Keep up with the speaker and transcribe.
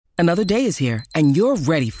Another day is here, and you're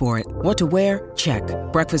ready for it. What to wear? Check.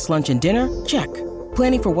 Breakfast, lunch, and dinner? Check.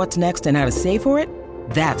 Planning for what's next and how to save for it?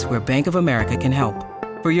 That's where Bank of America can help.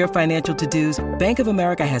 For your financial to-dos, Bank of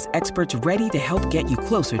America has experts ready to help get you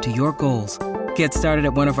closer to your goals. Get started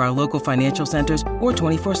at one of our local financial centers or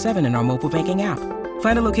 24/7 in our mobile banking app.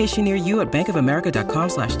 Find a location near you at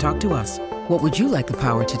bankofamerica.com/talktous. What would you like the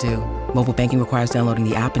power to do? Mobile banking requires downloading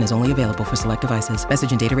the app and is only available for select devices.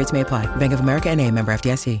 Message and data rates may apply. Bank of America N.A., member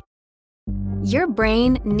FDIC. Your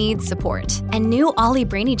brain needs support, and new Ollie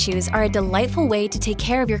Brainy Chews are a delightful way to take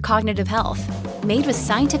care of your cognitive health. Made with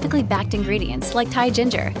scientifically backed ingredients like Thai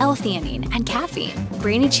ginger, L-theanine, and caffeine,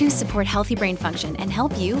 Brainy Chews support healthy brain function and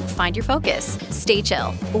help you find your focus, stay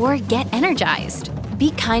chill, or get energized.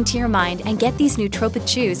 Be kind to your mind and get these nootropic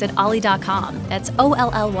chews at ollie.com. That's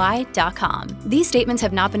OLLY.com. These statements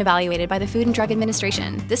have not been evaluated by the Food and Drug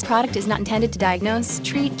Administration. This product is not intended to diagnose,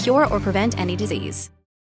 treat, cure, or prevent any disease.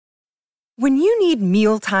 When you need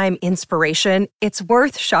mealtime inspiration, it's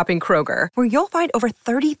worth shopping Kroger, where you'll find over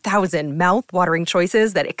 30,000 mouth-watering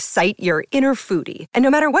choices that excite your inner foodie. And no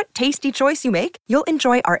matter what tasty choice you make, you'll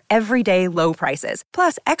enjoy our everyday low prices,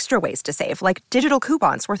 plus extra ways to save, like digital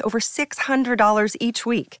coupons worth over $600 each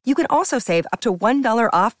week. You can also save up to $1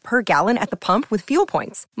 off per gallon at the pump with fuel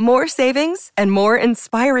points. More savings and more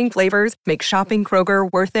inspiring flavors make shopping Kroger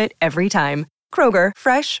worth it every time. Kroger,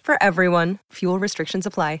 fresh for everyone. Fuel restrictions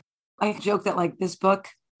apply. I joke that like this book,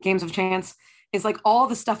 Games of Chance, is like all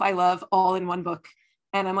the stuff I love all in one book.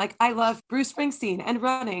 And I'm like, I love Bruce Springsteen and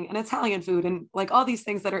running and Italian food and like all these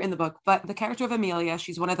things that are in the book. But the character of Amelia,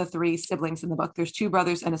 she's one of the 3 siblings in the book. There's 2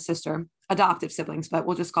 brothers and a sister, adoptive siblings, but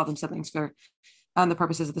we'll just call them siblings for the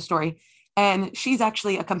purposes of the story. And she's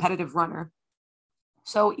actually a competitive runner.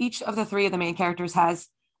 So each of the 3 of the main characters has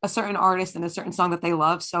a certain artist and a certain song that they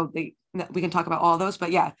love. So we can talk about all those,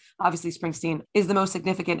 but yeah, obviously Springsteen is the most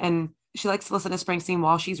significant, and she likes to listen to Springsteen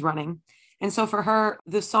while she's running. And so for her,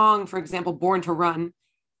 the song, for example, Born to Run,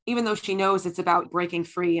 even though she knows it's about breaking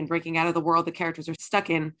free and breaking out of the world the characters are stuck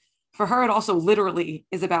in, for her, it also literally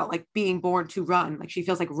is about like being born to run. Like she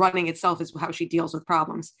feels like running itself is how she deals with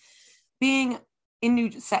problems. Being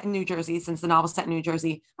set in New Jersey, since the novel's set in New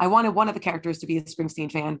Jersey, I wanted one of the characters to be a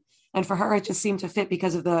Springsteen fan. And for her, it just seemed to fit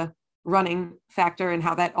because of the running factor and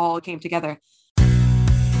how that all came together.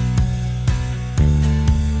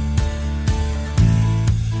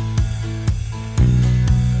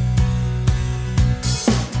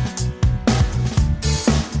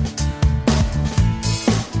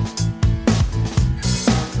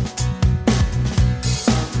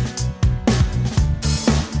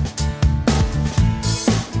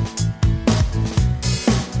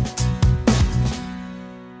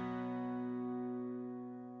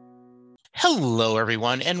 Hello,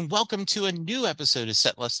 everyone, and welcome to a new episode of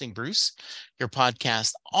Set Listing Bruce, your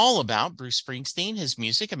podcast all about Bruce Springsteen, his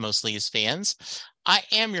music, and mostly his fans. I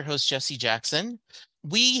am your host, Jesse Jackson.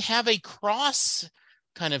 We have a cross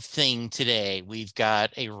kind of thing today. We've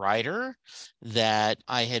got a writer that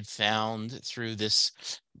I had found through this.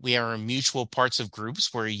 We are in mutual parts of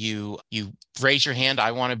groups where you raise your hand,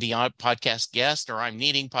 I want to be on a podcast guest, or I'm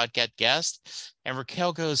needing podcast guest. And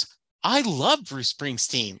Raquel goes, I love Bruce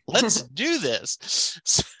Springsteen. Let's do this.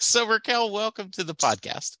 So Raquel, welcome to the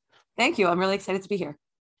podcast. Thank you. I'm really excited to be here.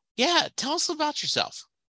 Yeah. Tell us about yourself.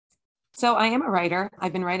 So I am a writer.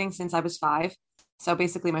 I've been writing since I was 5. So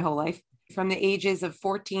basically my whole life. From the ages of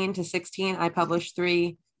 14 to 16, I published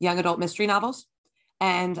 3 young adult mystery novels.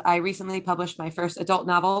 And I recently published my first adult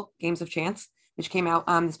novel, Games of Chance, which came out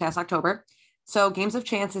this past October. So Games of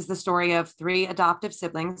Chance is the story of 3 adoptive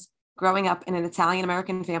siblings growing up in an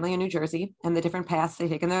Italian-American family in New Jersey and the different paths they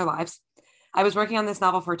take in their lives. I was working on this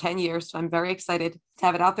novel for 10 years, so I'm very excited to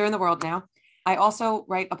have it out there in the world now. I also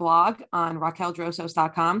write a blog on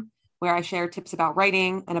raqueldrosos.com where I share tips about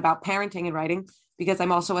writing and about parenting and writing because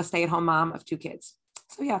I'm also a stay-at-home mom of 2 kids.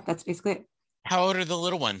 So yeah, that's basically it. How old are the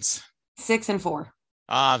little ones? 6 and 4.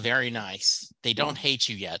 Ah, very nice. They don't hate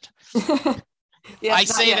you yet. Yeah,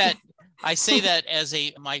 I say that as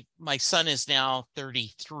my son is now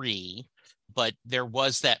 33, but there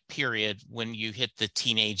was that period when you hit the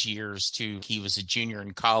teenage years he was a junior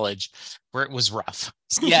in college where it was rough.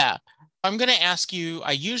 Yeah. I'm going to ask you,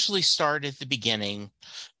 I usually start at the beginning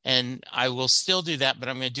and I will still do that, but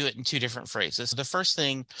I'm going to do it in 2 different phrases. The first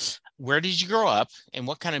thing, where did you grow up and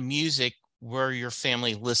what kind of music were your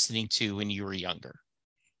family listening to when you were younger?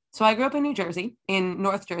 So I grew up in New Jersey, in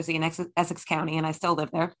North Jersey, in Essex County, and I still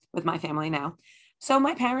live there with my family now. So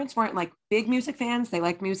my parents weren't like big music fans. They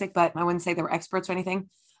liked music, but I wouldn't say they were experts or anything.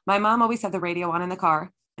 My mom always had the radio on in the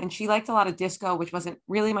car, and she liked a lot of disco, which wasn't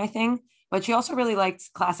really my thing. but she also really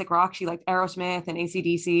liked classic rock. She liked Aerosmith and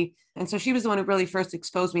AC/DC. And so she was the one who really first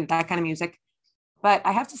exposed me to that kind of music. But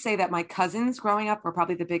I have to say that my cousins growing up were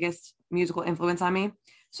probably the biggest musical influence on me.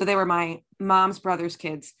 So they were my mom's brother's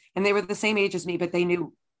kids, and they were the same age as me, but they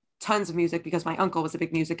knew tons of music because my uncle was a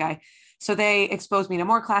big music guy. So they exposed me to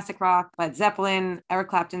more classic rock, Led Zeppelin. Eric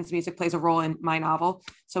Clapton's music plays a role in my novel,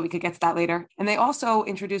 so we could get to that later. And they also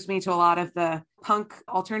introduced me to a lot of the punk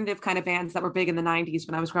alternative kind of bands that were big in the 90s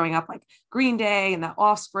when I was growing up, like Green Day and The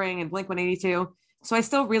Offspring and Blink-182. So I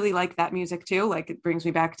still really like that music too. Like it brings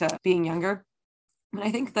me back to being younger. And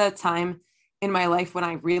I think the time in my life when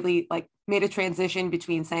I really like made a transition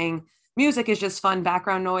between saying music is just fun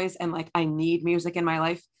background noise and like I need music in my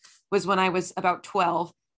life was when I was about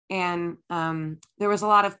 12. And there was a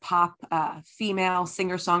lot of pop female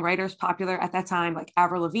singer-songwriters popular at that time, like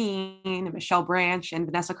Avril Lavigne and Michelle Branch and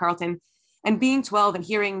Vanessa Carlton. And being 12 and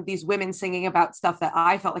hearing these women singing about stuff that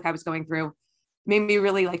I felt like I was going through made me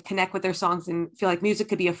really like connect with their songs and feel like music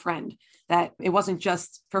could be a friend, that it wasn't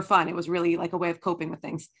just for fun. It was really like a way of coping with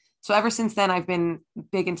things. So ever since then, I've been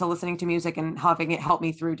big into listening to music and having it help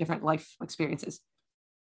me through different life experiences.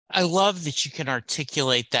 I love that you can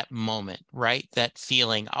articulate that moment, right? That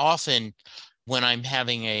feeling. Often when I'm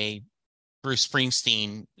having a Bruce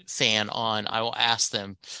Springsteen fan on, I will ask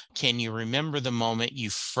them, can you remember the moment you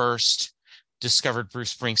first discovered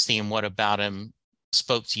Bruce Springsteen? What about him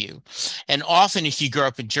spoke to you? And often if you grow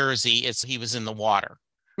up in Jersey, he was in the water.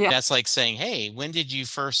 Yeah. That's like saying, hey, when did you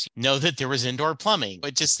first know that there was indoor plumbing?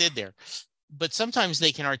 It just did there. But sometimes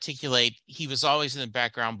they can articulate, he was always in the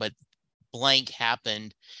background, but blank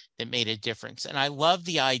happened that made a difference. And I love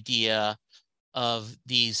the idea of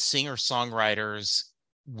these singer-songwriters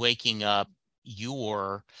waking up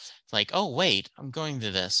your like, oh, wait, I'm going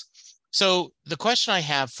to this. So the question I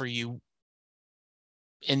have for you,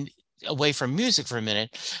 and away from music for a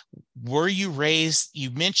minute, were you raised,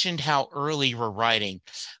 you mentioned how early you were writing.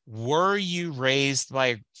 Were you raised by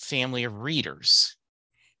a family of readers?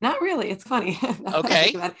 Not really. It's funny.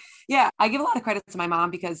 Okay. Yeah, I give a lot of credit to my mom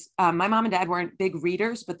because my mom and dad weren't big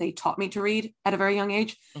readers, but they taught me to read at a very young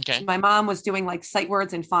age. Okay. So my mom was doing like sight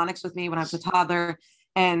words and phonics with me when I was a toddler.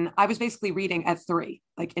 And I was basically reading at 3,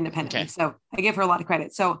 like independently. Okay. So I give her a lot of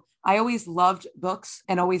credit. So I always loved books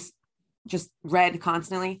and always just read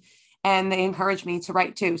constantly. And they encouraged me to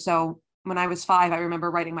write too. So when I was 5, I remember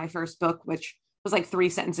writing my first book, which was like 3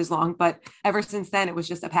 sentences long. But ever since then, it was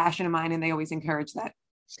just a passion of mine. And they always encouraged that.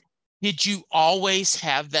 Did you always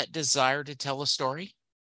have that desire to tell a story?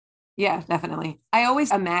 Yeah, definitely. I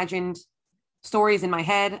always imagined stories in my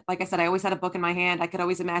head. Like I said, I always had a book in my hand. I could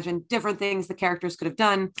always imagine different things the characters could have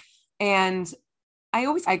done. And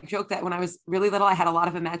I joke that when I was really little, I had a lot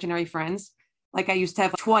of imaginary friends. Like I used to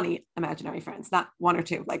have 20 imaginary friends, not 1 or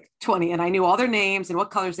 2, like 20. And I knew all their names and what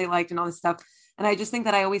colors they liked and all this stuff. And I just think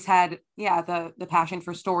that I always had, the passion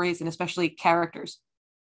for stories and especially characters.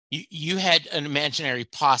 You had an imaginary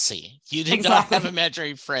posse. You did not have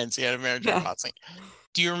imaginary friends. You had an imaginary posse.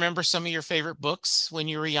 Do you remember some of your favorite books when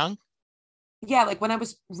you were young? Yeah, like when I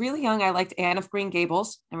was really young, I liked Anne of Green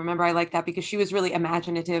Gables. I remember I liked that because she was really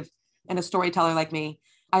imaginative and a storyteller like me.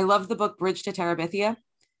 I loved the book Bridge to Terabithia.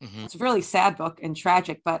 Mm-hmm. It's a really sad book and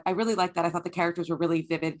tragic, but I really liked that. I thought the characters were really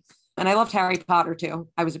vivid. And I loved Harry Potter too.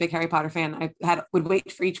 I was a big Harry Potter fan. Would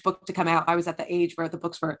wait for each book to come out. I was at the age where the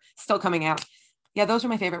books were still coming out. Yeah, those were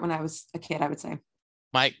my favorite when I was a kid, I would say.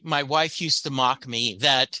 My wife used to mock me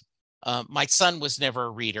that my son was never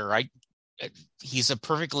a reader. He's a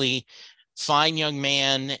perfectly fine young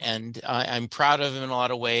man, and I'm proud of him in a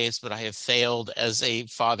lot of ways, but I have failed as a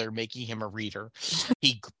father making him a reader.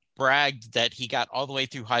 He bragged that he got all the way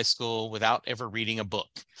through high school without ever reading a book.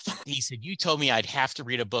 He said, you told me I'd have to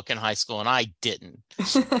read a book in high school, and I didn't.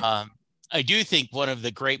 I do think one of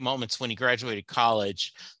the great moments when he graduated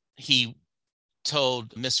college, he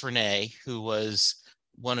told Miss Renee, who was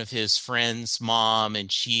one of his friends' mom,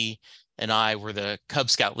 and she and I were the Cub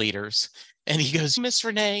Scout leaders. And he goes, Miss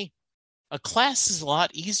Renee, a class is a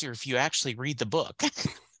lot easier if you actually read the book.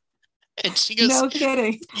 And she goes, no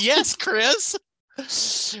kidding. Yes, Chris.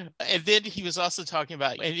 And then he was also talking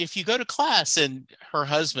about, and if you go to class, and her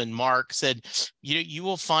husband, Mark, said, you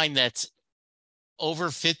will find that over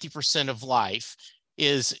 50% of life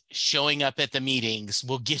is showing up at the meetings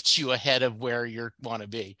will get you ahead of where you want to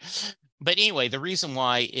be. But anyway, the reason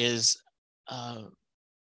why is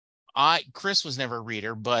Chris was never a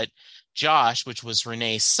reader, but Josh, which was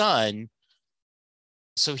Renee's son,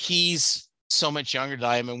 so he's so much younger than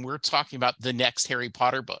I am, and we're talking about the next Harry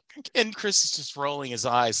Potter book. And Chris is just rolling his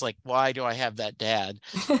eyes like, why do I have that dad?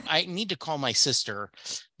 I need to call my sister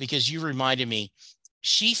because you reminded me.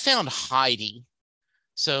 She found Heidi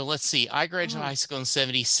So let's see. I graduated high school in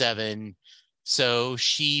 77. So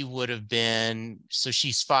she would have been, so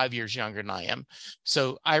she's 5 years younger than I am.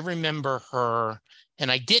 So I remember her,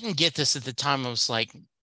 and I didn't get this at the time. I was like,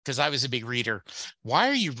 because I was a big reader, why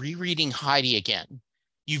are you rereading Heidi again?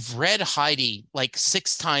 You've read Heidi like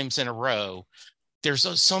 6 times in a row. There's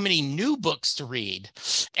so many new books to read.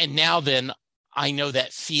 And now then I know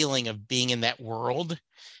that feeling of being in that world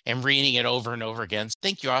and reading it over and over again.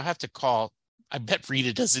 Thank you. I'll have to call. I bet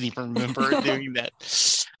Rita doesn't even remember doing that.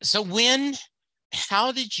 So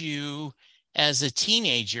how did you, as a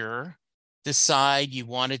teenager, decide you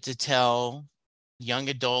wanted to tell young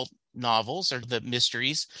adult novels or the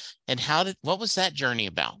mysteries? And what was that journey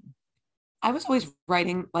about? I was always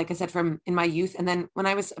writing, like I said, from in my youth. And then when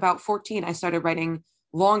I was about 14, I started writing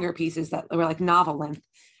longer pieces that were like novel length.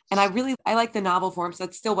 And I like the novel form. So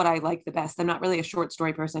that's still what I like the best. I'm not really a short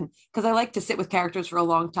story person because I like to sit with characters for a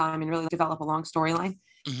long time and really develop a long storyline.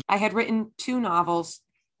 Mm-hmm. I had written 2 novels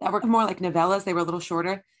that were more like novellas. They were a little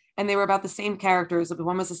shorter and they were about the same characters.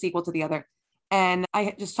 One was a sequel to the other. And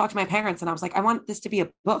I just talked to my parents and I was like, I want this to be a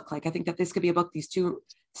book. Like, I think that this could be a book, these 2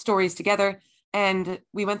 stories together. And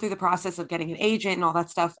we went through the process of getting an agent and all that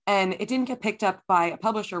stuff. And it didn't get picked up by a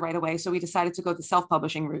publisher right away. So we decided to go the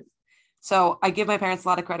self-publishing route. So I give my parents a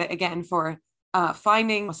lot of credit again for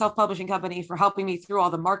finding a self-publishing company, for helping me through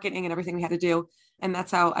all the marketing and everything we had to do. And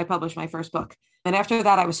that's how I published my first book. And after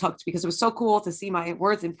that, I was hooked because it was so cool to see my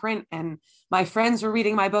words in print and my friends were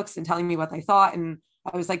reading my books and telling me what they thought. And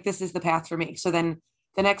I was like, this is the path for me. So then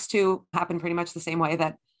the next 2 happened pretty much the same way,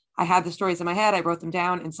 that I had the stories in my head. I wrote them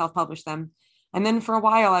down and self-published them. And then for a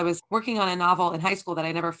while, I was working on a novel in high school that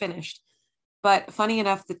I never finished. But funny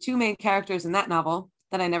enough, the 2 main characters in that novel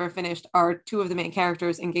that I never finished are 2 of the main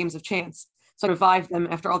characters in Games of Chance. So I revived them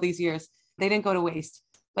after all these years. They didn't go to waste.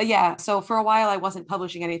 But yeah, so for a while, I wasn't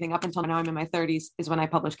publishing anything up until now I'm in my 30s is when I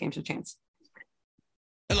published Games of Chance.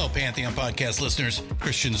 Hello, Pantheon podcast listeners.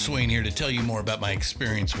 Christian Swain here to tell you more about my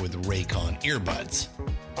experience with Raycon earbuds.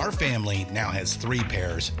 Our family now has 3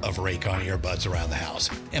 pairs of Raycon earbuds around the house,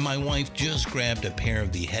 and my wife just grabbed a pair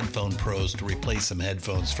of the Headphone Pros to replace some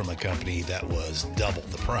headphones from a company that was double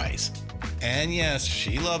the price. And yes,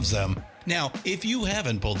 she loves them. Now, if you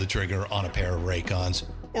haven't pulled the trigger on a pair of Raycons,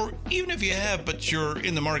 or even if you have, but you're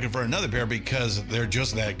in the market for another pair because they're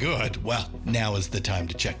just that good, well, now is the time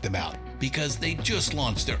to check them out, because they just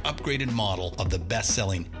launched their upgraded model of the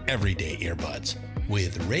best-selling everyday earbuds.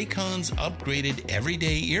 With Raycon's upgraded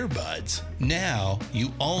everyday earbuds, now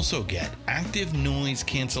you also get active noise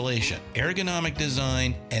cancellation, ergonomic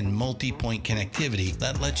design, and multi-point connectivity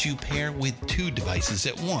that lets you pair with 2 devices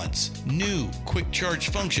at once. New quick charge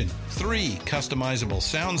function, 3 customizable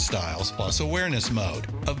sound styles, plus awareness mode.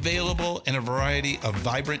 Available in a variety of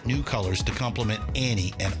vibrant new colors to complement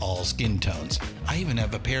any and all skin tones. I even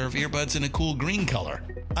have a pair of earbuds in a cool green color.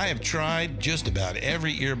 I have tried just about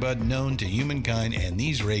every earbud known to humankind, and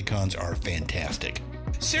these Raycons are fantastic.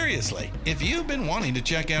 Seriously, if you've been wanting to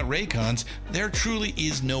check out Raycons, there truly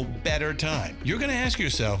is no better time. You're going to ask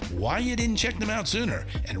yourself why you didn't check them out sooner,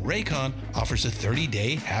 and Raycon offers a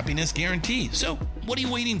 30-day happiness guarantee. So what are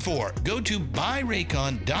you waiting for? Go to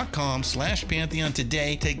buyraycon.com/Pantheon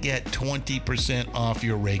today to get 20% off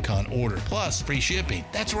your Raycon order, plus free shipping.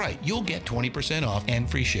 That's right, you'll get 20% off and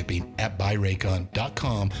free shipping at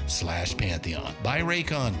buyraycon.com/Pantheon.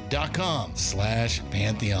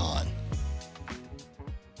 buyraycon.com/Pantheon.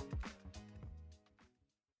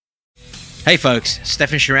 Hey folks,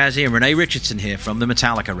 Stefan Shirazi and Renee Richardson here from the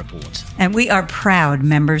Metallica Report. And we are proud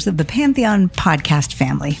members of the Pantheon podcast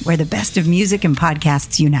family, where the best of music and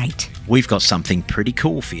podcasts unite. We've got something pretty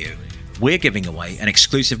cool for you. We're giving away an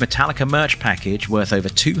exclusive Metallica merch package worth over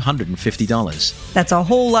 $250. That's a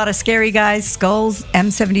whole lot of Scary Guys, skulls,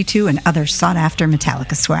 M72, and other sought-after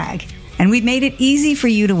Metallica swag. And we've made it easy for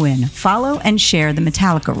you to win. Follow and share the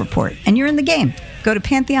Metallica Report, and you're in the game. Go to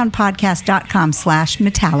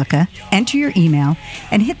pantheonpodcast.com/Metallica, enter your email,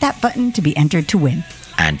 and hit that button to be entered to win.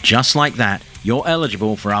 And just like that, you're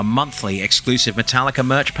eligible for our monthly exclusive Metallica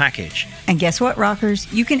merch package. And guess what, rockers?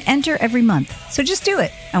 You can enter every month, so just do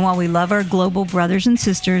it. And while we love our global brothers and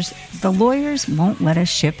sisters, the lawyers won't let us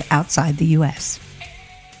ship outside the U.S.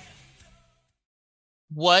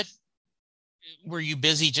 What were you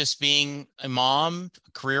busy just being a mom,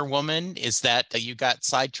 a career woman? Is that you got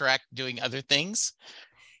sidetracked doing other things?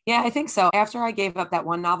 Yeah, I think so. After I gave up that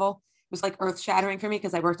one novel, it was like earth shattering for me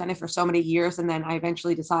because I worked on it for so many years. And then I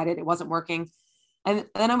eventually decided it wasn't working. And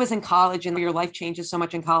then I was in college, and your life changes so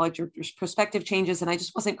much in college, your perspective changes. And I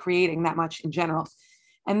just wasn't creating that much in general.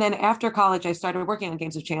 And then after college, I started working on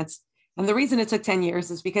Games of Chance. And the reason it took 10 years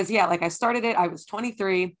is because, like I started it, I was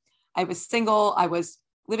 23, I was single, I was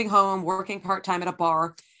living home, working part-time at a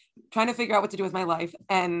bar, trying to figure out what to do with my life.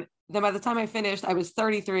 And then by the time I finished, I was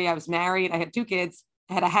 33. I was married. I had 2 kids.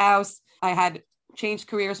 I had a house. I had changed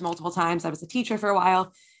careers multiple times. I was a teacher for a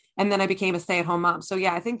while. And then I became a stay-at-home mom. So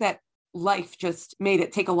yeah, I think that life just made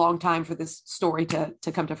it take a long time for this story to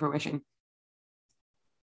come to fruition.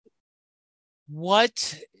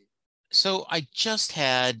 So I just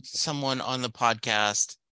had someone on the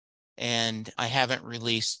podcast, and I haven't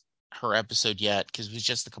released her episode yet because it was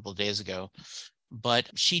just a couple of days ago, but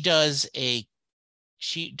she does a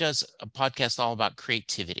podcast all about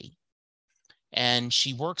creativity, and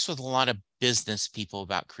she works with a lot of business people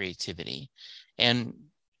about creativity. And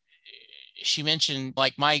she mentioned,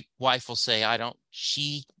 like, my wife will say,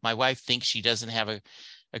 my wife thinks she doesn't have a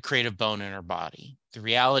creative bone in her body. The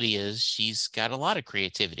reality is she's got a lot of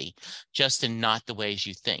creativity, just in not the ways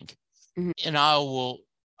you think. Mm-hmm. And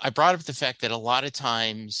I brought up the fact that a lot of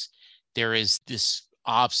times there is this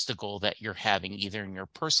obstacle that you're having either in your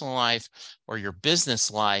personal life or your business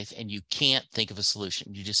life, and you can't think of a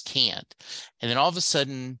solution. You just can't. And then all of a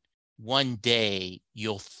sudden, one day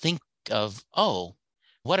you'll think of, oh,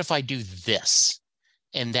 what if I do this?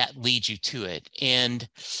 And that leads you to it. And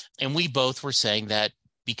we both were saying that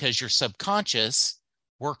because your subconscious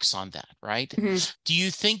works on that, right? Mm-hmm. Do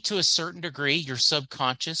you think to a certain degree your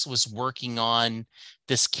subconscious was working on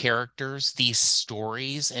these characters, these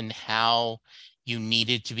stories, and how you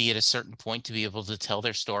needed to be at a certain point to be able to tell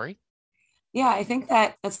their story? Yeah, I think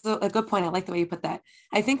that's a good point. I like the way you put that.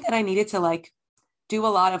 I think that I needed to do a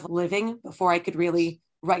lot of living before I could really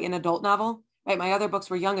write an adult novel. Right. My other books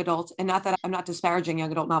were young adult, and not that I'm not disparaging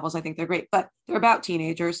young adult novels. I think they're great, but they're about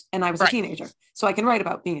teenagers, and I was a teenager, so I can write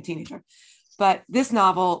about being a teenager. But this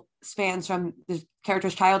novel spans from the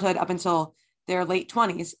character's childhood up until their late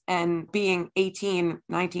 20s, and being 18,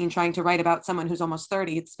 19, trying to write about someone who's almost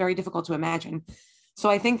 30, it's very difficult to imagine.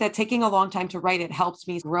 So I think that taking a long time to write it helped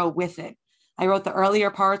me grow with it. I wrote the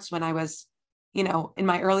earlier parts when I was, in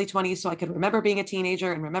my early 20s, so I could remember being a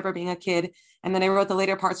teenager and remember being a kid. And then I wrote the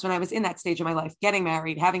later parts when I was in that stage of my life, getting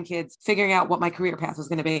married, having kids, figuring out what my career path was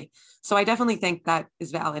going to be. So I definitely think that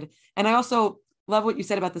is valid. And I also love what you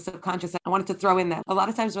said about the subconscious. I wanted to throw in that a lot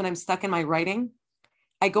of times when I'm stuck in my writing,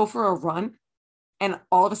 I go for a run, and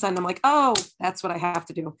all of a sudden I'm like, oh, that's what I have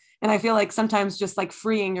to do. And I feel like sometimes just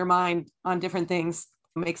freeing your mind on different things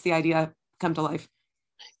makes the idea come to life.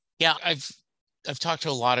 Yeah, I've talked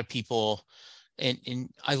to a lot of people, and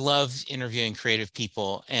I love interviewing creative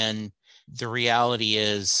people. And the reality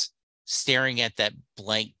is staring at that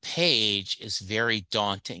blank page is very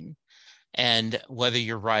daunting. And whether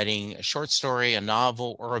you're writing a short story, a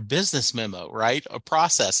novel, or a business memo, right? A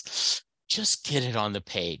process, just get it on the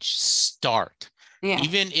page. Start. Yeah.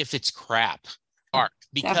 Even if it's crap, start.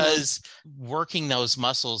 Because working those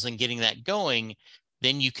muscles and getting that going,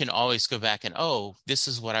 then you can always go back and, oh, this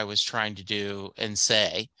is what I was trying to do and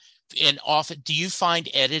say. And often, do you find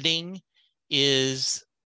editing is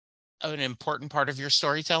an important part of your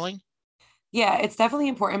storytelling? Yeah, it's definitely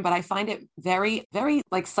important, but I find it very, very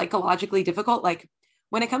psychologically difficult.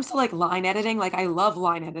 When it comes to line editing, I love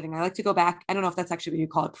line editing. I like to go back. I don't know if that's actually what you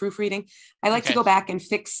call it, proofreading. I like to go back and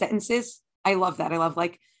fix sentences. I love that. I love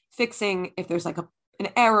fixing if there's an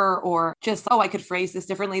error, or just, oh, I could phrase this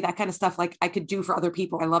differently. That kind of stuff I could do for other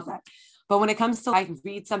people. I love that. But when it comes to I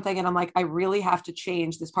read something and I'm I really have to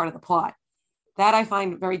change this part of the plot, that I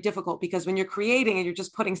find very difficult, because when you're creating and you're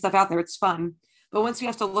just putting stuff out there, it's fun. But once you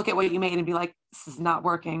have to look at what you made and be like, this is not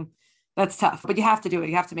working, that's tough. But you have to do it.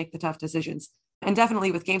 You have to make the tough decisions. And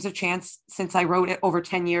definitely with Games of Chance, since I wrote it over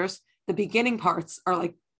 10 years, the beginning parts are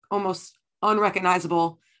almost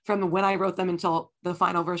unrecognizable from when I wrote them until the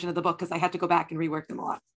final version of the book, because I had to go back and rework them a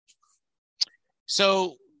lot.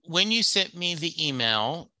 So when you sent me the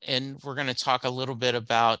email, and we're going to talk a little bit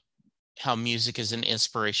about how music is an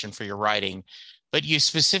inspiration for your writing, but you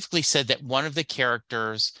specifically said that one of the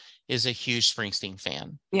characters is a huge Springsteen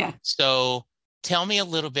fan. Yeah. So tell me a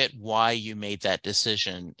little bit why you made that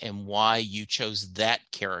decision and why you chose that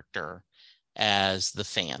character as the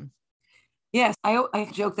fan. Yes, I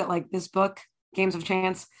joke that this book, Games of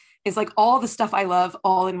Chance, is all the stuff I love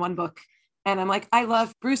all in one book. And I'm I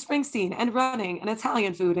love Bruce Springsteen and running and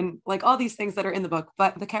Italian food and all these things that are in the book.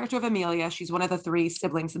 But the character of Amelia, she's one of the 3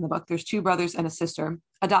 siblings in the book. There's 2 brothers and a sister,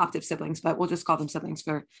 adoptive siblings, but we'll just call them siblings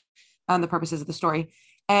for the purposes of the story.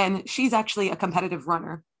 And she's actually a competitive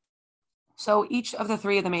runner. So each of the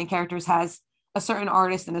 3 of the main characters has a certain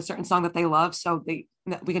artist and a certain song that they love. So we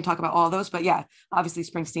can talk about all of those. But yeah, obviously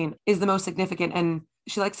Springsteen is the most significant. And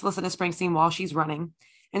she likes to listen to Springsteen while she's running.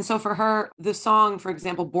 And so for her, the song, for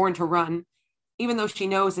example, Born to Run, even though she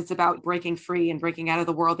knows it's about breaking free and breaking out of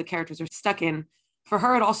the world the characters are stuck in, for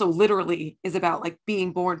her, it also literally is about like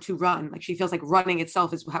being born to run. Like she feels like running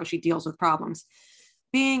itself is how she deals with problems.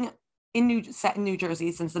 Being set in New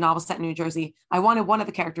Jersey, since the novel's set in New Jersey, I wanted one of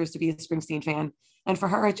the characters to be a Springsteen fan. And for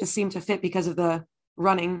her, it just seemed to fit because of the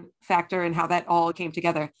running factor and how that all came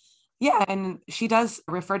together. Yeah, and she does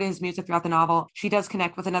refer to his music throughout the novel. She does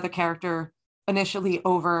connect with another character initially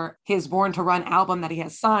over his Born to Run album that he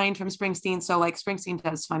has signed from Springsteen. So like Springsteen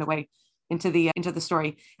does find a way into the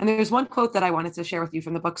story. And there's one quote that I wanted to share with you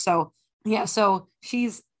from the book. So yeah, so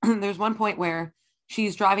she's there's one point where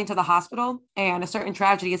she's driving to the hospital and a certain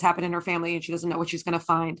tragedy has happened in her family and she doesn't know what she's going to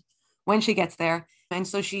find when she gets there. And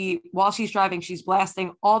so while she's driving, she's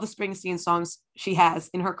blasting all the Springsteen songs she has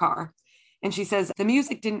in her car. And she says the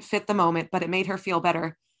music didn't fit the moment, but it made her feel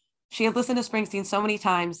better. She had listened to Springsteen so many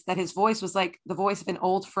times that his voice was like the voice of an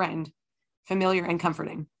old friend, familiar and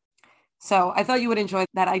comforting. So I thought you would enjoy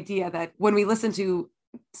that idea that when we listen to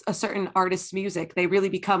a certain artist's music, they really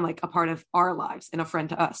become like a part of our lives and a friend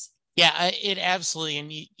to us. Yeah, it absolutely.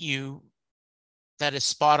 And you that is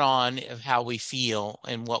spot on of how we feel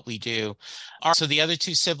and what we do. So the other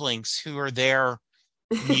two siblings, who are their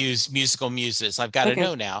musical muses? I've got to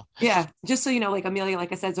know now. Yeah. Just so you know, like Amelia,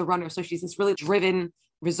 like I said, is a runner. So she's this really driven,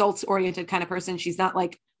 results-oriented kind of person. She's not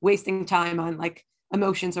like wasting time on like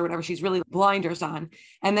emotions or whatever. She's really blinders on.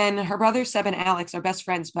 And then her brothers, Seb and Alex, are best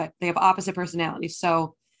friends, but they have opposite personalities.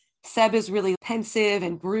 So Seb is really pensive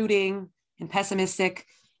and brooding and pessimistic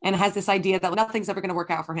and has this idea that nothing's ever going to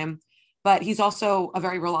work out for him. But he's also a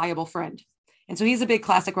very reliable friend. And so he's a big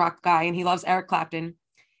classic rock guy and he loves Eric Clapton.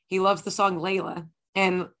 He loves the song Layla.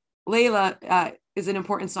 And Layla is an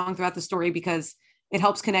important song throughout the story because it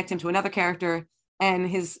helps connect him to another character, and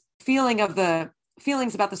his feelings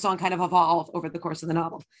about the song kind of evolve over the course of the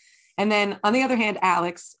novel. And then on the other hand,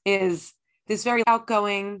 Alex is this very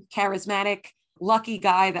outgoing, charismatic, lucky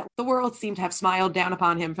guy that the world seemed to have smiled down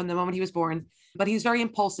upon him from the moment he was born, but he's very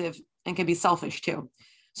impulsive and can be selfish too.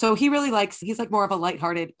 So he's like more of a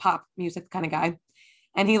lighthearted pop music kind of guy.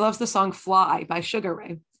 And he loves the song Fly by Sugar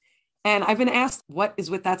Ray. And I've been asked what is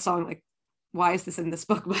with that song, like, why is this in this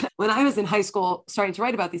book? But when I was in high school starting to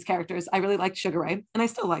write about these characters, I really liked Sugar Ray, and I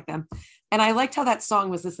still like them. And I liked how that song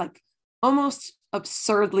was this like almost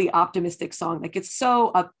absurdly optimistic song. Like it's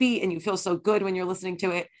so upbeat and you feel so good when you're listening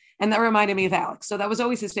to it. And that reminded me of Alex. So that was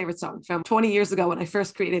always his favorite song from 20 years ago when I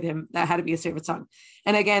first created him. That had to be his favorite song.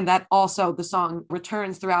 And again, that also the song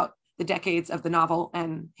returns throughout the decades of the novel,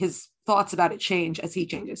 and his thoughts about it change as he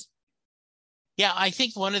changes. Yeah, I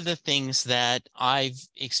think one of the things that I've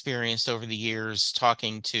experienced over the years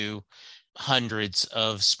talking to hundreds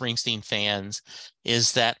of Springsteen fans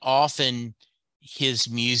is that often his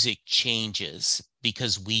music changes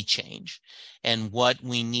because we change. And what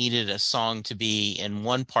we needed a song to be in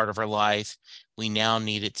one part of our life, we now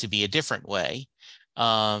need it to be a different way,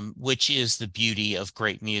 which is the beauty of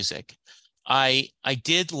great music. I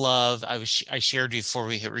did love, I shared before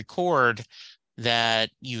we hit record that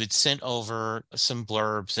you had sent over some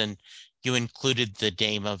blurbs and you included the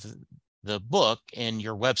name of the book in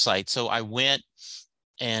your website. So I went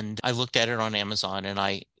and I looked at it on Amazon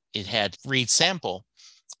and it had read sample.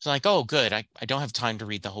 So like, oh, good. I don't have time to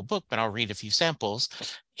read the whole book, but I'll read a few samples.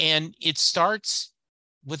 And it starts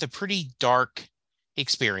with a pretty dark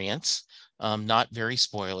experience, not very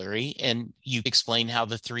spoilery. And you explain how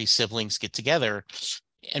the three siblings get together.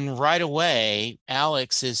 And right away,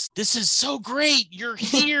 Alex this is so great. You're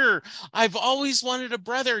here. I've always wanted a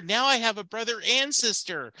brother. Now I have a brother and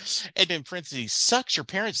sister. And in parentheses, sucks your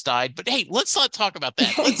parents died. But hey, let's not talk about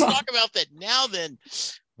that. Let's talk about that now then.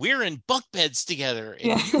 We're in bunk beds together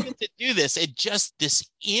and you get to do this. And just this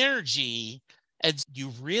energy, as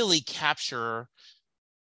you really capture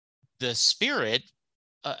the spirit,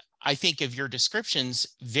 I think, of your descriptions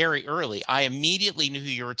very early. I immediately knew who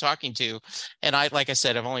you were talking to. And like I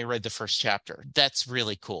said, I've only read the first chapter. That's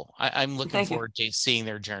really cool. I'm looking forward to seeing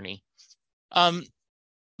their journey.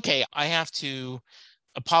 Okay, I have to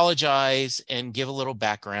apologize and give a little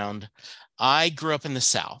background. I grew up in the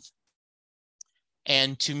South.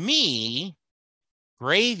 And to me,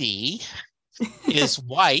 gravy is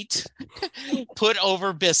white put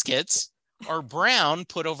over biscuits or brown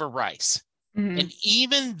put over rice. Mm-hmm. And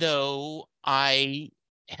even though I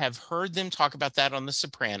have heard them talk about that on The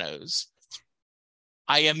Sopranos,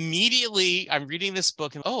 I'm reading this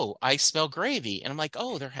book and, oh, I smell gravy. And I'm like,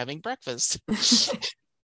 oh, they're having breakfast.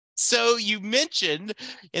 So you mentioned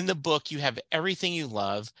in the book, you have everything you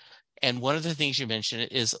love. And one of the things you mentioned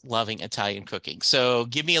is loving Italian cooking. So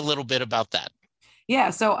give me a little bit about that.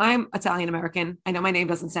 Yeah, so I'm Italian American. I know my name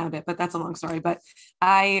doesn't sound it, but that's a long story. But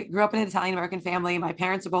I grew up in an Italian American family. My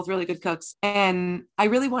parents are both really good cooks. And I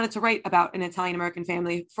really wanted to write about an Italian American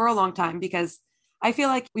family for a long time because I feel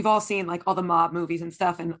like we've all seen like all the mob movies and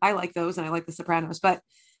stuff. And I like those and I like The Sopranos, but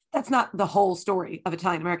that's not the whole story of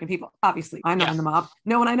Italian American people. Obviously, I'm not Yeah. in the mob.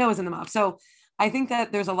 No one I know is in the mob. So I think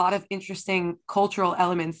that there's a lot of interesting cultural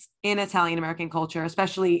elements in Italian American culture,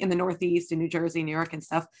 especially in the Northeast, in New Jersey, New York, and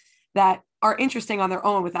stuff that are interesting on their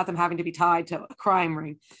own without them having to be tied to a crime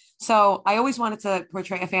ring. So I always wanted to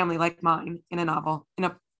portray a family like mine in a novel, in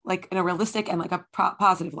a realistic and like a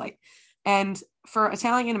positive light. And for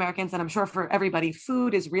Italian Americans, and I'm sure for everybody,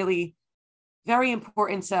 food is really very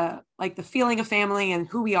important to like the feeling of family and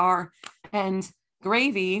who we are. And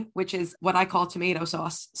gravy, which is what I call tomato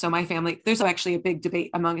sauce. So my family, there's actually a big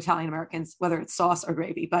debate among Italian Americans whether it's sauce or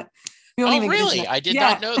gravy, but we don't Oh, even get into really? that. I did Yeah.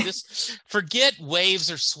 not know this. Forget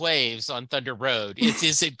waves or swaves on Thunder Road.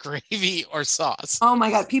 Is it gravy or sauce? Oh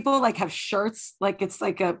my God. People like have shirts. Like it's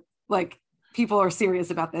like people are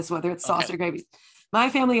serious about this, whether it's sauce Okay. or gravy. My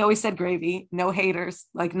family always said gravy, no haters,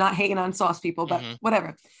 like not hating on sauce people, but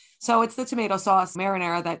whatever. So it's the tomato sauce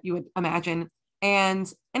marinara that you would imagine.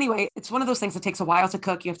 And anyway, it's one of those things that takes a while to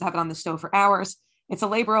cook. You have to have it on the stove for hours. It's a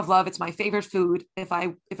labor of love. It's my favorite food. If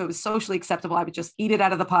it was socially acceptable, I would just eat it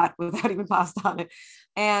out of the pot without even pasta on it.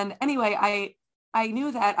 And anyway, I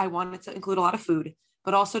knew that I wanted to include a lot of food,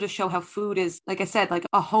 but also to show how food is, like I said, like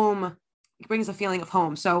a home. It brings a feeling of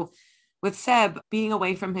home. So with Seb being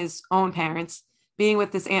away from his own parents, being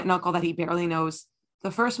with this aunt and uncle that he barely knows,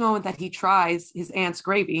 the first moment that he tries his aunt's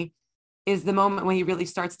gravy is the moment when he really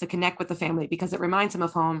starts to connect with the family because it reminds him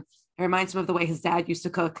of home. It reminds him of the way his dad used to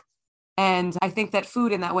cook. And I think that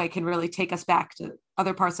food in that way can really take us back to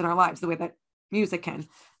other parts in our lives, the way that music can.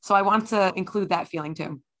 So I want to include that feeling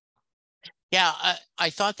too. Yeah, I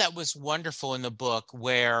thought that was wonderful in the book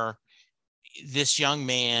where this young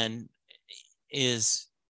man is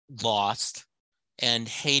lost and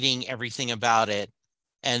hating everything about it.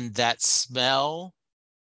 And that smell,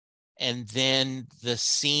 and then the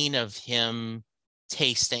scene of him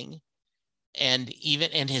tasting, and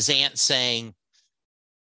his aunt saying,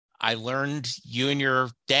 I learned, you and your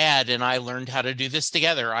dad and I learned how to do this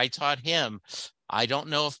together. I taught him. I don't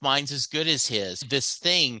know if mine's as good as his. This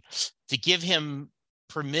thing to give him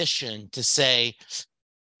permission to say,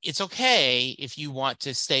 it's okay if you want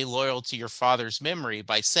to stay loyal to your father's memory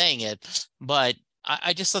by saying it. But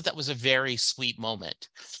I just thought that was a very sweet moment.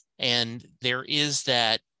 And there is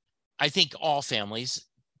that, I think all families,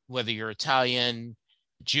 whether you're Italian,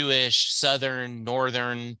 Jewish, Southern,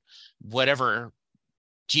 Northern, whatever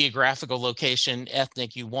geographical location,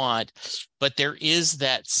 ethnic you want, but there is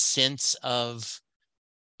that sense of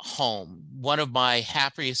home. One of my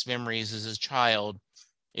happiest memories as a child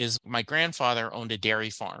is my grandfather owned a dairy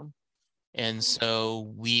farm. And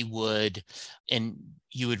so you'd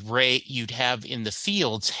have in the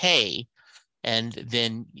fields hay, and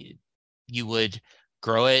then you would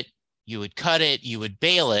grow it, you would cut it, you would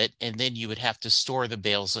bale it, and then you would have to store the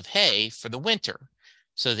bales of hay for the winter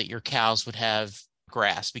so that your cows would have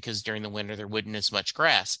grass, because during the winter there wouldn't as much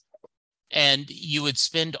grass. And you would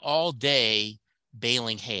spend all day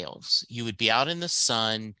baling hails. You would be out in the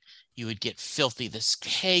sun, you would get filthy, this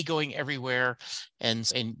hay going everywhere, and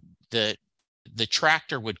the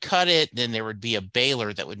tractor would cut it. Then there would be a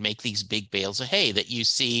baler that would make these big bales of hay that you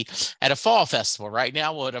see at a fall festival right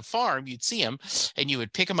now. Well, at a farm, you'd see them and you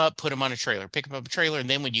would pick them up, put them on a trailer, pick them up a trailer. And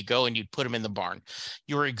then when you go and you'd put them in the barn,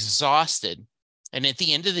 you were exhausted. And at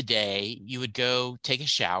the end of the day, you would go take a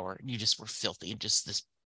shower and you just were filthy and just this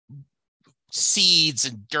seeds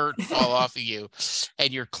and dirt fall off of you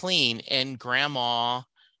and you're clean. And grandma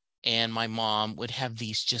and my mom would have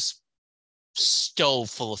these just stove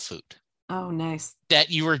full of food. Oh, nice. That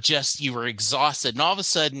you were exhausted. And all of a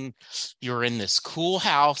sudden you're in this cool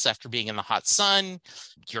house after being in the hot sun.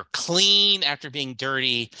 You're clean after being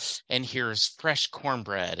dirty. And here's fresh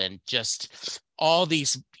cornbread and just all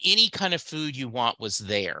these, any kind of food you want was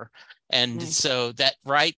there. And nice. So that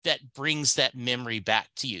brings that memory back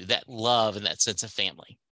to you, that love and that sense of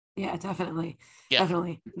family. Yeah, definitely. Yeah.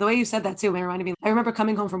 Definitely. The way you said that too, it reminded me. I remember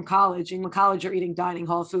coming home from college. In college, you're eating dining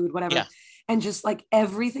hall food, whatever. Yeah. And just like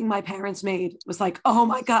everything my parents made was like, oh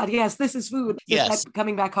my God, yes, this is food. Yes. Like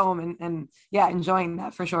coming back home and yeah, enjoying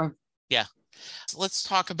that for sure. Yeah. So let's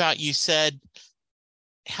talk about, you said,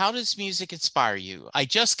 how does music inspire you? I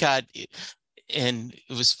just got, and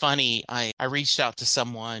it was funny, I reached out to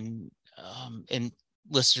someone, and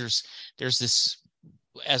listeners, there's this,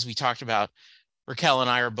 as we talked about, Raquel and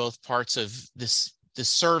I are both parts of this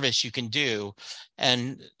service you can do.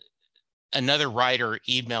 And another writer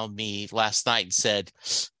emailed me last night and said,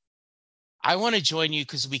 I want to join you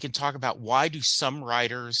because we can talk about why do some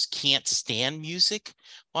writers can't stand music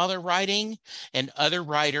while they're writing and other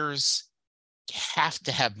writers have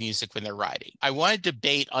to have music when they're writing. I want to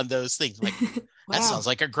debate on those things. Like, Wow. that sounds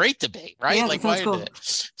like a great debate, right? Yeah, like, that sounds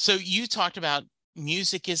cool. So you talked about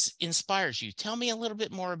music inspires you. Tell me a little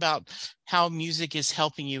bit more about how music is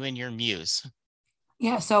helping you in your muse.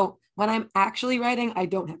 Yeah. So when I'm actually writing, I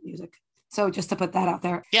don't have music. So just to put that out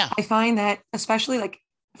there. Yeah. I find that especially like,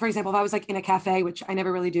 for example, if I was like in a cafe, which I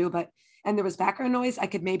never really do, and there was background noise, I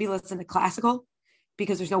could maybe listen to classical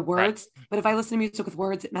because there's no words. Right. But if I listen to music with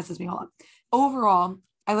words, it messes me all up. Overall,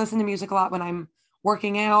 I listen to music a lot when I'm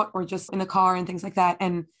working out or just in the car and things like that.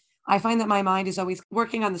 And I find that my mind is always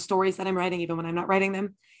working on the stories that I'm writing, even when I'm not writing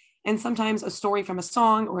them. And sometimes a story from a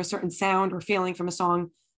song or a certain sound or feeling from a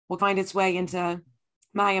song will find its way into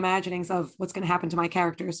my imaginings of what's going to happen to my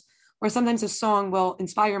characters. Or sometimes a song will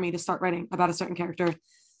inspire me to start writing about a certain character.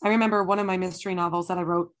 I remember one of my mystery novels that I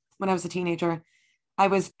wrote when I was a teenager. I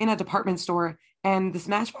was in a department store and this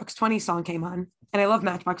Matchbox 20 song came on. And I love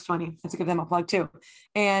Matchbox 20. Let's give them a plug too.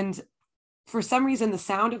 And for some reason, the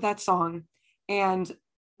sound of that song and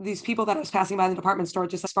these people that I was passing by the department store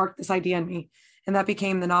just sparked this idea in me. And that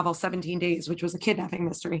became the novel 17 Days, which was a kidnapping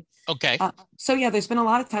mystery. Okay. So yeah, there's been a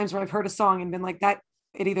lot of times where I've heard a song and been like that.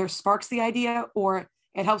 It either sparks the idea or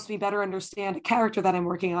it helps me better understand a character that I'm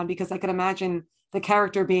working on because I could imagine the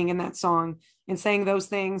character being in that song and saying those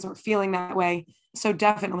things or feeling that way. So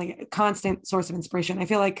definitely a constant source of inspiration. I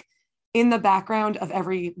feel like in the background of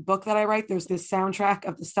every book that I write, there's this soundtrack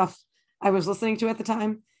of the stuff I was listening to at the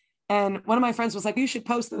time. And one of my friends was like, you should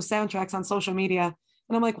post those soundtracks on social media.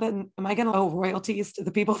 And I'm like, then am I going to owe royalties to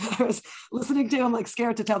the people that I was listening to? I'm like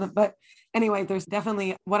scared to tell them. But anyway, there's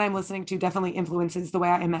definitely what I'm listening to definitely influences the way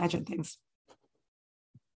I imagine things.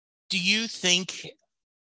 Do you think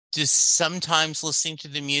does sometimes listening to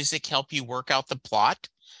the music help you work out the plot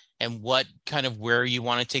and what kind of where you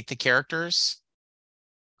want to take the characters?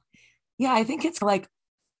 Yeah, I think it's like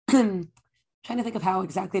trying to think of how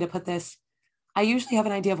exactly to put this. I usually have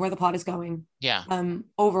an idea of where the plot is going. Yeah.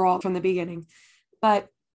 Overall from the beginning, but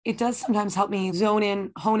it does sometimes help me hone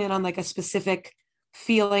in on like a specific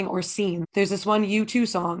feeling or scene. There's this one U2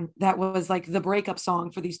 song that was like the breakup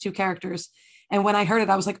song for these two characters. And when I heard it,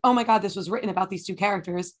 I was like, oh my God, this was written about these two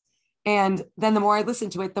characters. And then the more I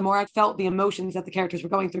listened to it, the more I felt the emotions that the characters were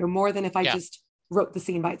going through, more than if I just wrote the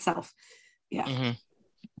scene by itself. Yeah. Mm-hmm.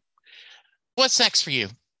 What's next for you?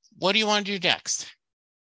 What do you want to do next?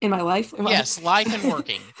 In my life? Yes, life and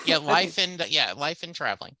working. Yeah, life Okay. life and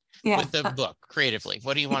traveling. Yeah. With the book, creatively.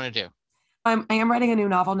 What do you want to do? I am writing a new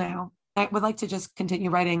novel now. I would like to just continue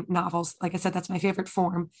writing novels. Like I said, that's my favorite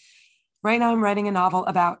form. Right now, I'm writing a novel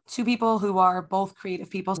about two people who are both creative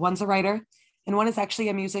people. One's a writer, and one is actually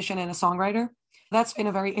a musician and a songwriter. That's been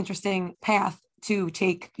a very interesting path to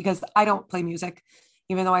take because I don't play music,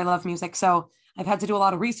 even though I love music. So I've had to do a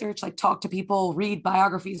lot of research, like talk to people, read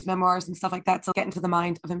biographies, memoirs, and stuff like that to get into the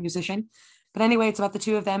mind of a musician. But anyway, it's about the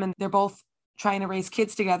two of them, and they're both trying to raise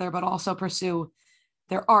kids together, but also pursue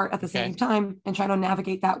their art at the same time and try to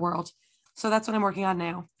navigate that world. So that's what I'm working on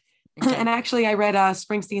now. Okay. And actually, I read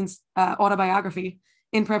Springsteen's autobiography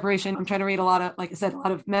in preparation. I'm trying to read a lot of, like I said, a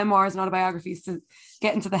lot of memoirs and autobiographies to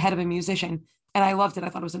get into the head of a musician. And I loved it. I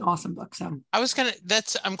thought it was an awesome book. So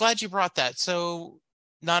I'm glad you brought that. So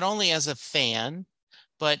not only as a fan,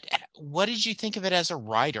 but what did you think of it as a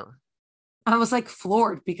writer? I was like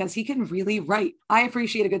floored because he can really write. I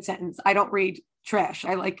appreciate a good sentence. I don't read trash.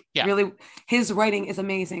 I really, his writing is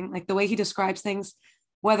amazing. Like the way he describes things,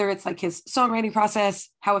 whether it's like his songwriting process,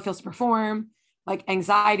 how it feels to perform, like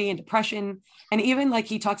anxiety and depression. And even like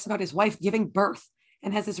he talks about his wife giving birth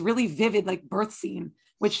and has this really vivid like birth scene,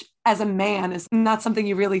 which as a man is not something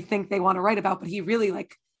you really think they want to write about, but he really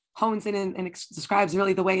like hones in and describes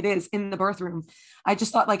really the way it is in the birth room. I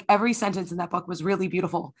just thought like every sentence in that book was really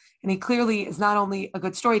beautiful. And he clearly is not only a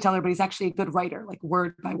good storyteller, but he's actually a good writer, like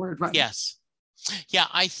word by word writer. Yes. Yeah,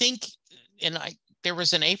 I think, there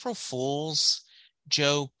was an April Fool's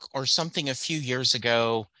joke or something a few years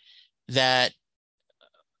ago that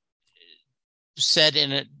said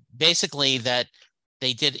in it basically that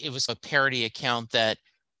it was a parody account that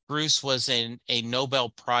Bruce was a Nobel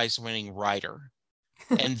Prize winning writer.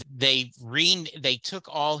 And they took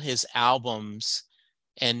all his albums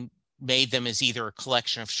and made them as either a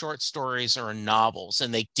collection of short stories or novels.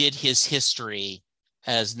 And they did his history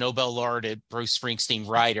as Nobel laureate Bruce Springsteen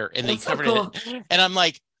writer. And they covered it. And I'm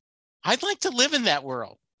like, I'd like to live in that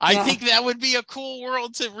world. I think that would be a cool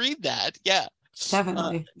world to read that. Yeah.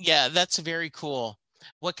 Definitely. Yeah, that's very cool.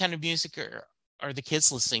 What kind of music are the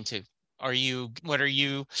kids listening to? what are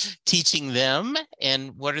you teaching them,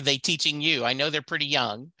 and what are they teaching you? I know they're pretty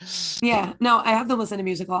young. Yeah, no, I have them listen to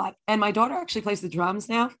music a lot. And my daughter actually plays the drums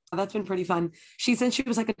now. That's been pretty fun. Since she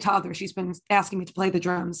was like a toddler, she's been asking me to play the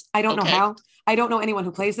drums. I don't know how. I don't know anyone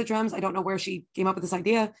who plays the drums. I don't know where she came up with this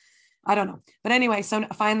idea. I don't know. But anyway, so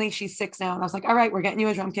finally she's 6 now. And I was like, all right, we're getting you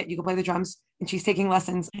a drum kit. You can play the drums. And she's taking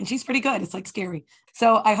lessons and she's pretty good. It's like scary.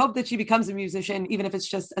 So I hope that she becomes a musician, even if it's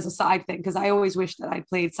just as a side thing, because I always wish that I'd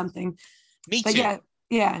played something. Me but too.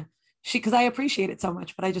 Yeah. Because I appreciate it so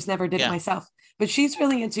much, but I just never did it myself. But she's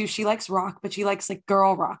really she likes rock, but she likes like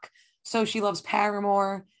girl rock. So she loves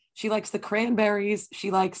Paramore. She likes the Cranberries. She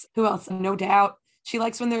likes, who else? No Doubt. She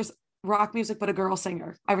likes when there's rock music, but a girl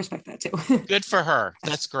singer. I respect that too. Good for her.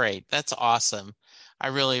 That's great. That's awesome. I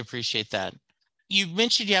really appreciate that. You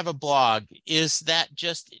mentioned you have a blog. Does that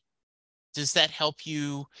help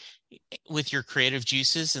you with your creative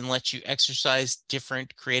juices and let you exercise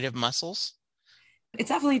different creative muscles? It's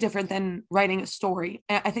definitely different than writing a story.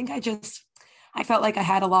 I think I felt like I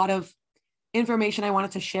had a lot of information I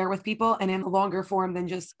wanted to share with people, and in a longer form than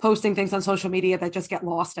just posting things on social media that just get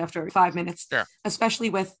lost after 5 minutes. Sure. Especially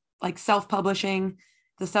with like self-publishing,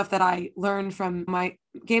 the stuff that I learned from my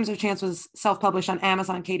Games of Chance was self-published on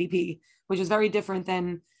Amazon KDP, which is very different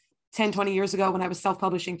than 10, 20 years ago when I was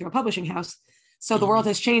self-publishing through a publishing house. So the world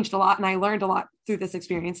has changed a lot, and I learned a lot through this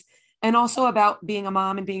experience. And also about being a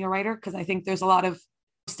mom and being a writer, because I think there's a lot of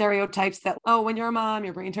stereotypes that, oh, when you're a mom,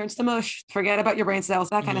 your brain turns to mush, forget about your brain cells,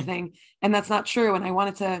 that kind of thing. And that's not true. And I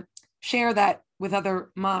wanted to share that with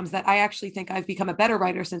other moms, that I actually think I've become a better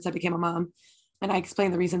writer since I became a mom. And I explain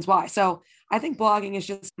the reasons why. So I think blogging is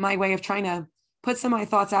just my way of trying to put some of my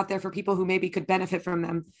thoughts out there for people who maybe could benefit from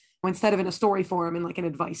them, instead of in a story form and like an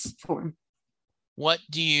advice form. What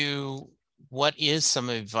is some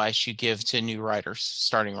advice you give to new writers,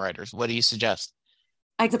 starting writers? What do you suggest?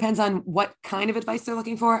 It depends on what kind of advice they're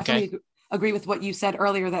looking for. Okay. I fully agree with what you said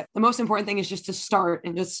earlier, that the most important thing is just to start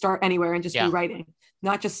anywhere and just be writing,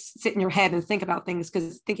 not just sit in your head and think about things,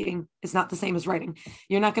 because thinking is not the same as writing.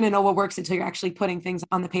 You're not going to know what works until you're actually putting things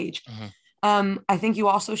on the page. I think you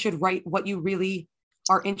also should write what you really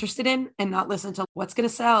are interested in and not listen to what's going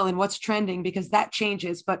to sell and what's trending, because that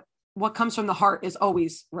changes. But what comes from the heart is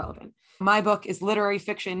always relevant. My book is literary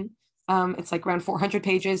fiction. It's like around 400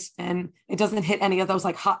 pages, and it doesn't hit any of those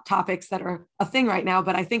like hot topics that are a thing right now,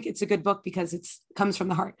 but I think it's a good book because it comes from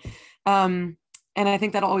the heart. And I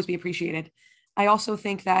think that'll always be appreciated. I also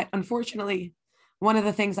think that, unfortunately, one of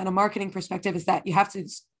the things on a marketing perspective is that you have to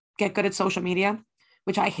get good at social media,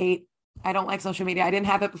 which I hate. I don't like social media. I didn't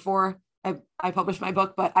have it before I published my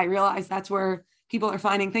book, but I realized that's where people are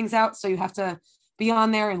finding things out. So you have to be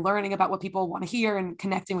on there and learning about what people want to hear and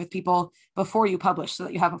connecting with people before you publish so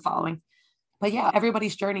that you have a following. But yeah,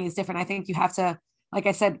 everybody's journey is different. I think you have to, like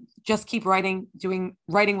I said, just keep writing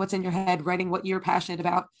what's in your head, writing what you're passionate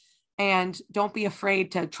about, and don't be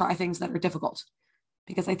afraid to try things that are difficult.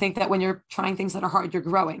 Because I think that when you're trying things that are hard, you're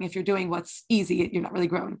growing. If you're doing what's easy, you're not really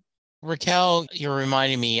growing. Raquel, you're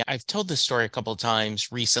reminding me, I've told this story a couple of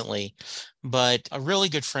times recently, but a really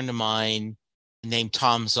good friend of mine named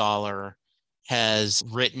Tom Zoller has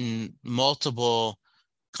written multiple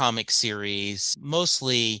comic series,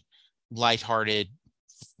 mostly lighthearted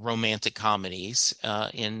romantic comedies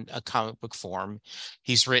in a comic book form.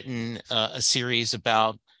 He's written a series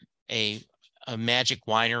about a magic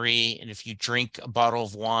winery, and if you drink a bottle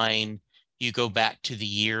of wine, you go back to the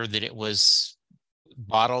year that it was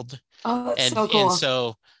bottled. Oh, that's so cool. And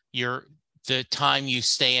so the time you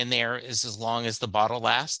stay in there is as long as the bottle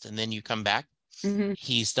lasts, and then you come back.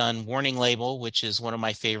 He's done Warning Label, which is one of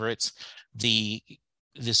my favorites.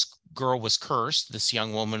 This girl was cursed. This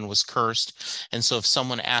young woman was cursed. And so if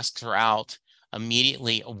someone asks her out,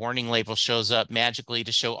 immediately a warning label shows up magically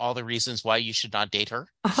to show all the reasons why you should not date her.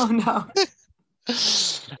 Oh, no.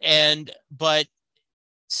 But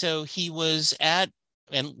so he was and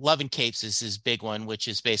Love and Capes is his big one, which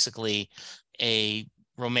is basically a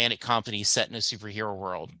romantic comedy set in a superhero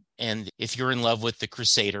world. And if you're in love with the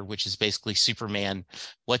Crusader, which is basically Superman,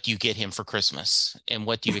 what do you get him for Christmas? And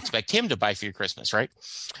what do you expect him to buy for your Christmas, right?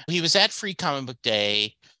 He was at Free Comic Book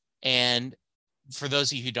Day. And for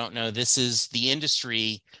those of you who don't know, this is the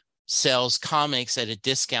industry sells comics at a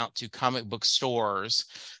discount to comic book stores,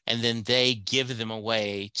 and then they give them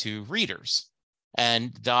away to readers.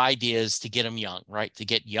 And the idea is to get them young, right? To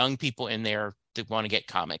get young people in there that want to get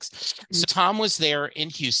comics. So Tom was there in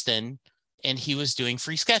Houston, and he was doing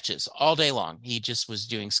free sketches all day long. He just was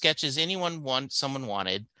doing sketches someone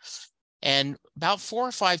wanted. And about 4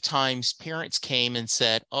 or 5 times, parents came and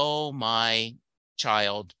said, oh, my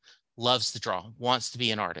child loves to draw, wants to be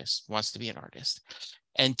an artist.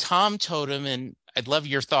 And Tom told him, and I'd love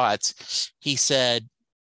your thoughts. He said,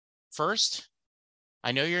 first,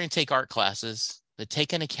 I know you're going to take art classes, but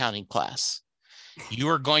take an accounting class. You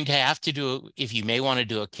are going to have to do, if you may want to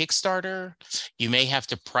do a Kickstarter, you may have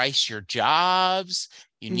to price your jobs.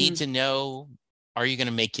 You need to know, are you going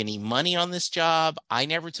to make any money on this job? I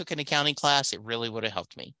never took an accounting class. It really would have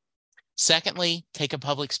helped me. Secondly, take a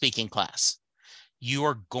public speaking class. You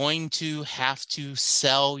are going to have to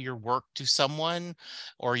sell your work to someone,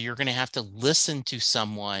 or you're going to have to listen to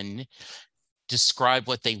someone describe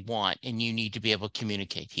what they want, and you need to be able to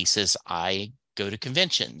communicate. He says, I go to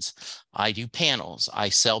conventions, I do panels, I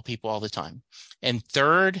sell people all the time. And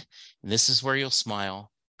third, and this is where you'll smile,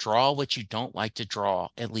 draw what you don't like to draw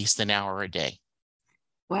at least an hour a day.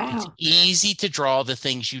 Wow. It's easy to draw the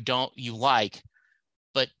things you like,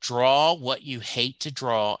 but draw what you hate to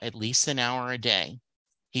draw at least an hour a day.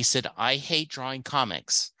 He said, I hate drawing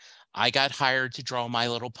comics. I got hired to draw My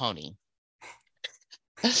Little Pony.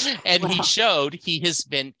 And he showed he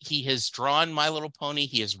has drawn My Little Pony.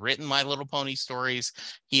 He has written My Little Pony stories.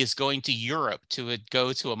 He is going to Europe to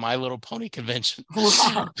go to a My Little Pony convention.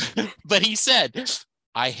 Wow. But he said,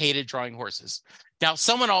 I hated drawing horses. Now,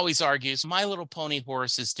 someone always argues My Little Pony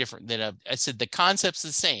horse is different than I said, the concept's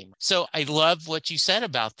the same. So I love what you said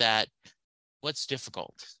about that. What's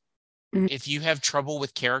difficult? If you have trouble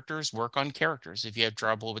with characters, work on characters. If you have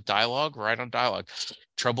trouble with dialogue, write on dialogue.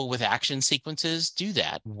 Trouble with action sequences, do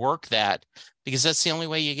that. Work that, because that's the only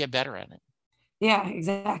way you get better at it. Yeah,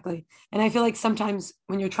 exactly. And I feel like sometimes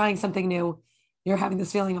when you're trying something new, you're having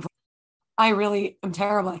this feeling of, I really am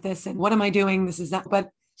terrible at this. And what am I doing? This is not. But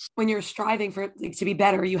when you're striving for it to be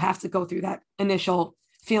better, you have to go through that initial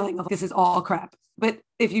feeling of this is all crap. But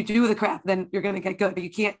if you do the crap, then you're going to get good. But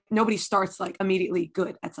nobody starts like immediately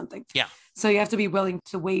good at something. Yeah. So you have to be willing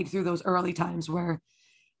to wade through those early times where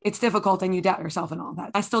it's difficult and you doubt yourself and all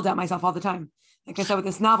that. I still doubt myself all the time. Like I said, with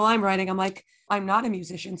this novel I'm writing, I'm like, I'm not a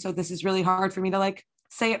musician. So this is really hard for me to like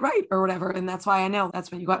say it right or whatever. And that's why I know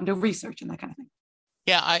that's when you go out and do research and that kind of thing.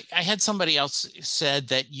 Yeah, I had somebody else said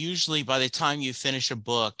that usually by the time you finish a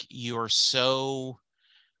book, you're so,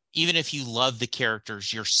 even if you love the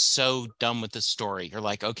characters, you're so done with the story. You're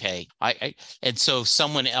like, okay, and so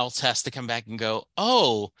someone else has to come back and go,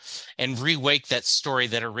 oh, and re-wake that story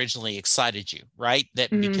that originally excited you, right? That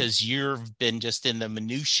because you've been just in the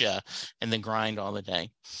minutia and the grind all the day.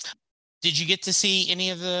 Did you get to see any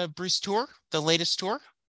of the Bruce tour, the latest tour?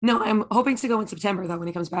 No, I'm hoping to go in September, though, when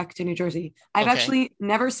he comes back to New Jersey. I've actually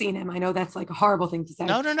never seen him. I know that's like a horrible thing to say.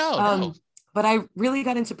 No. But I really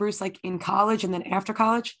got into Bruce like in college and then after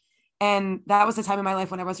college. And that was the time in my life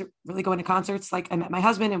when I wasn't really going to concerts. Like I met my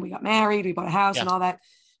husband and we got married, we bought a house and all that.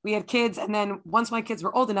 We had kids. And then once my kids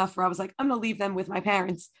were old enough where I was like, I'm going to leave them with my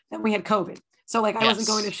parents, then we had COVID. So like I wasn't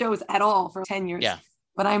going to shows at all for 10 years. Yeah.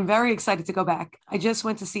 But I'm very excited to go back. I just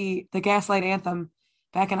went to see the Gaslight Anthem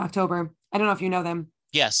back in October. I don't know if you know them.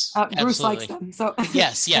 Yes, Bruce likes them. So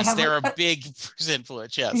yes, they're a big Bruce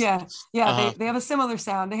influence. Yes. Yeah. They have a similar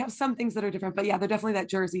sound. They have some things that are different, but yeah, they're definitely that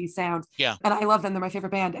Jersey sound. Yeah. And I love them. They're my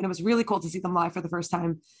favorite band. And it was really cool to see them live for the first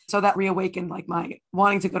time. So that reawakened like my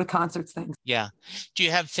wanting to go to concerts things. Yeah. Do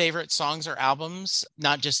you have favorite songs or albums?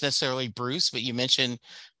 Not just necessarily Bruce, but you mentioned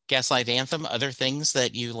Gaslight Anthem, other things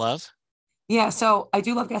that you love? Yeah, so I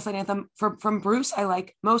do love Gaslight Anthem. From Bruce, I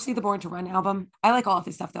like mostly the Born to Run album. I like all of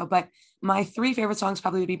his stuff though, but my three favorite songs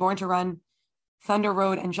probably would be Born to Run, Thunder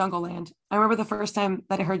Road, and Jungle Land. I remember the first time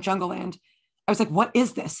that I heard Jungle Land, I was like, what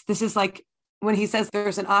is this? This is like when he says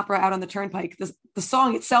there's an opera out on the turnpike. The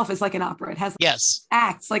song itself is like an opera. It has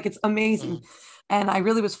acts, like it's amazing. And I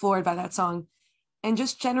really was floored by that song. And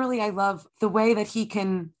just generally, I love the way that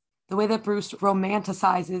Bruce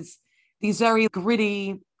romanticizes these very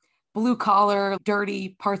gritty, blue collar, dirty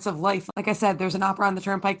parts of life. Like I said, there's an opera on the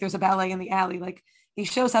turnpike, there's a ballet in the alley. Like he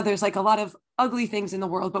shows how there's like a lot of ugly things in the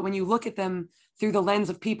world, but when you look at them through the lens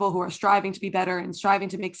of people who are striving to be better and striving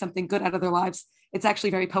to make something good out of their lives, it's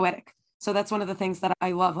actually very poetic. So that's one of the things that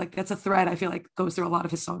I love. Like that's a thread I feel like goes through a lot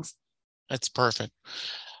of his songs. That's perfect.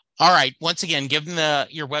 All right. Once again, give them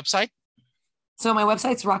your website. So my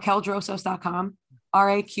website's RaquelDrosos.com,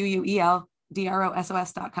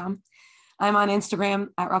 RaquelDrosos.com. I'm on Instagram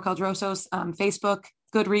at Raquel Drosos, Facebook,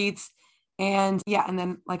 Goodreads. And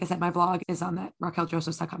then, like I said, my blog is on that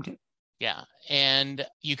RaquelDrosos.com too. Yeah. And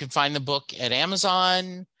you can find the book at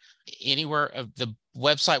Amazon, anywhere. The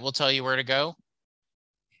website will tell you where to go.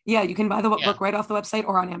 Yeah, you can buy the book right off the website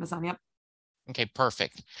or on Amazon. Yep. Okay,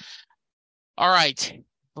 perfect. All right.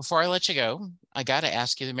 Before I let you go, I got to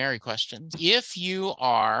ask you the Mary question. If you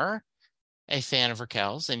are a fan of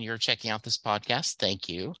Raquel's and you're checking out this podcast, thank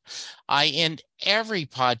you. I end every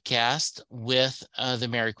podcast with the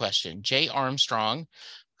Mary question. Jay Armstrong,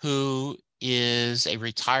 who is a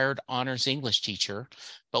retired honors English teacher,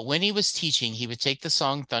 but when he was teaching, he would take the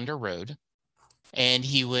song Thunder Road and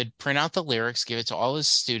he would print out the lyrics, give it to all his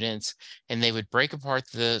students, and they would break apart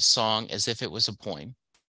the song as if it was a poem.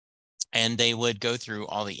 And they would go through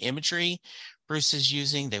all the imagery Bruce is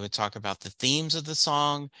using. They would talk about the themes of the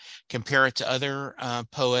song, compare it to other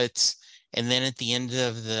poets. And then at the end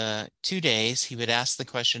of the 2 days, he would ask the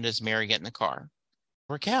question, does Mary get in the car?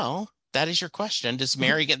 Raquel, that is your question. Does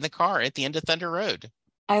Mary get in the car at the end of Thunder Road?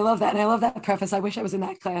 I love that. And I love that preface. I wish I was in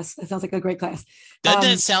that class. That sounds like a great class. Doesn't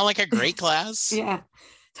it sound like a great class? Yeah,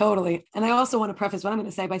 totally. And I also want to preface what I'm going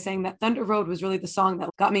to say by saying that Thunder Road was really the song that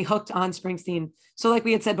got me hooked on Springsteen. So like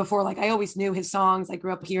we had said before, like I always knew his songs. I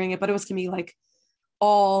grew up hearing it, but it was to me like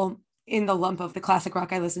all in the lump of the classic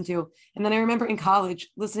rock I listened to. And then I remember in college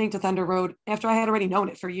listening to Thunder Road after I had already known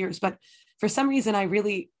it for years. But for some reason, I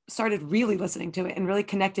really started listening to it and really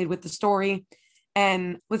connected with the story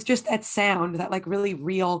and with just that sound, that like really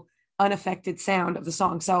real, unaffected sound of the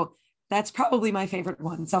song. So that's probably my favorite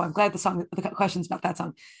one. So I'm glad the question's about that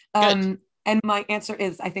song. And my answer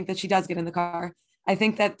is, I think that she does get in the car. I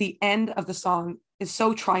think that the end of the song is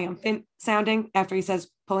so triumphant sounding after he says,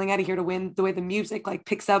 pulling out of here to win, the way the music like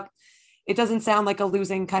picks up. It doesn't sound like a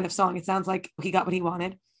losing kind of song. It sounds like he got what he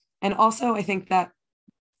wanted. And also I think that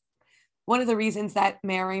one of the reasons that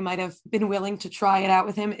Mary might have been willing to try it out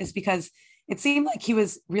with him is because it seemed like he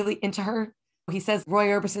was really into her. He says, Roy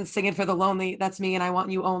Orbison singing for the lonely, that's me and I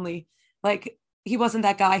want you only. Like he wasn't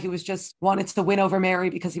that guy who was just wanted to win over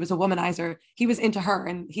Mary because he was a womanizer. He was into her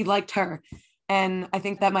and he liked her. And I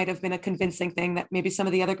think that might have been a convincing thing that maybe some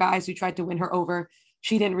of the other guys who tried to win her over,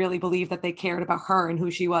 she didn't really believe that they cared about her and who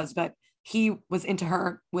she was, but he was into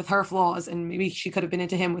her with her flaws and maybe she could have been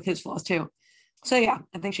into him with his flaws too. So yeah,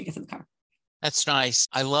 I think she gets in the car. That's nice.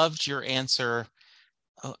 I loved your answer.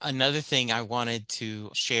 Another thing I wanted to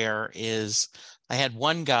share is I had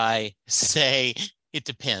one guy say, it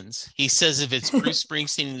depends. He says if it's Bruce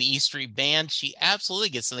Springsteen and the E Street Band, she absolutely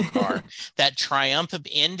gets in the car. That triumphant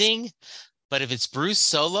ending. But if it's Bruce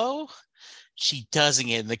solo, she doesn't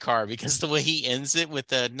get in the car because the way he ends it with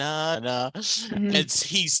the nah,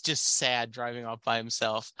 he's just sad driving off by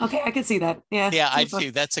himself. Okay, I can see that. Yeah, I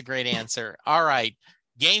do. That's a great answer. All right.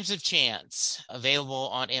 Games of Chance, available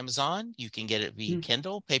on Amazon. You can get it via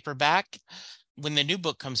Kindle, paperback. When the new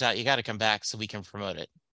book comes out, you got to come back so we can promote it.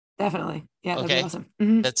 Definitely. Yeah, that'd be awesome.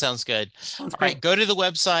 That sounds good. All right, go to the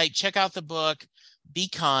website, check out the book, be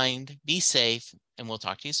kind, be safe, and we'll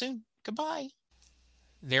talk to you soon. Goodbye.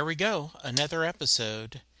 There we go. Another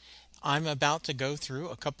episode. I'm about to go through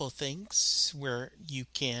a couple of things where you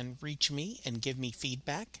can reach me and give me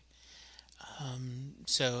feedback.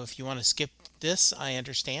 So if you want to skip this, I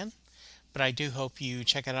understand, but I do hope you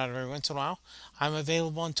check it out every once in a while. I'm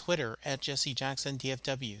available on Twitter at Jesse Jackson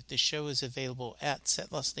DFW. The show is available at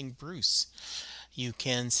setlistingbruce. You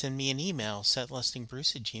can send me an email,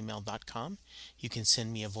 setlistingbruce@gmail.com. You can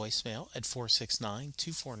send me a voicemail at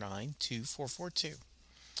 469-249-2442.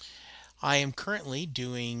 I am currently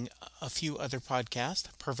doing a few other podcasts.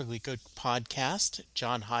 Perfectly Good Podcast,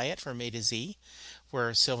 John Hyatt from A to Z,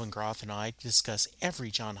 where Sylvan Groth and I discuss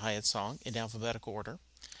every John Hyatt song in alphabetical order.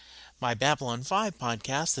 My Babylon 5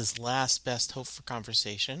 podcast is Last Best Hope for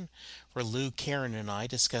Conversation, where Lou, Karen, and I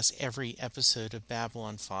discuss every episode of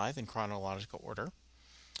Babylon 5 in chronological order.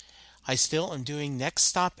 I still am doing Next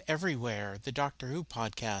Stop Everywhere, the Doctor Who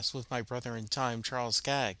podcast with my brother in time, Charles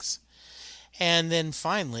Skaggs. And then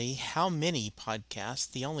finally, How Many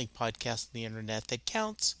Podcasts, the only podcast on the internet that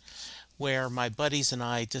counts, where my buddies and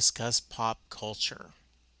I discuss pop culture.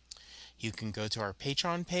 You can go to our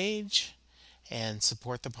Patreon page and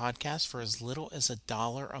support the podcast for as little as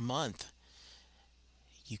 $1 a month.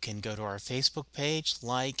 You can go to our Facebook page,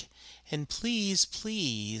 like, and please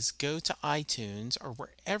go to iTunes or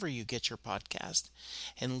wherever you get your podcast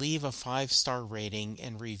and leave a 5-star rating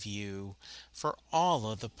and review for all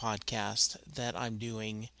of the podcasts that I'm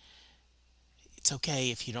doing. It's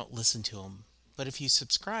okay if you don't listen to them, but if you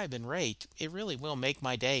subscribe and rate, it really will make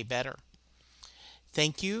my day better.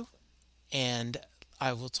 Thank you, and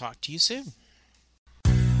I will talk to you soon.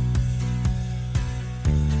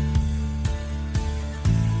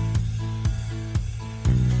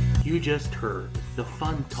 You just heard the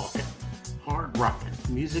fun talking, hard rocking,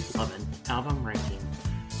 music loving, album ranking,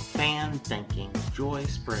 fan thinking, joy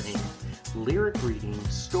spreading, lyric reading,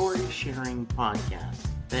 story sharing podcast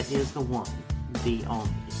that is the one, the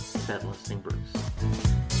only Set Listing Bruce.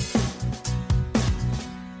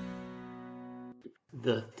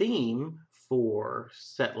 The theme for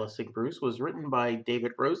Set Listing Bruce was written by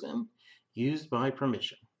David Rosen, used by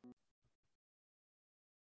permission.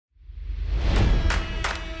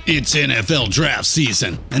 It's NFL draft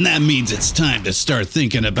season, and that means it's time to start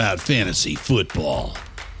thinking about fantasy football.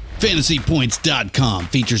 FantasyPoints.com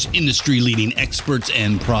features industry-leading experts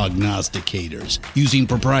and prognosticators using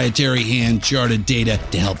proprietary hand-charted data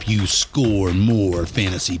to help you score more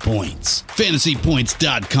fantasy points.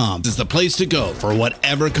 FantasyPoints.com is the place to go for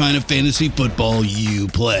whatever kind of fantasy football you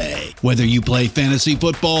play. Whether you play fantasy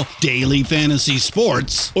football, daily fantasy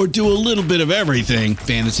sports, or do a little bit of everything,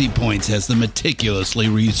 Fantasy Points has the meticulously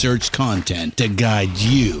researched content to guide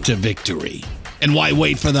you to victory. And why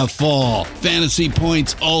wait for the fall? Fantasy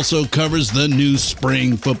Points also covers the new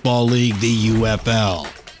spring football league, the UFL.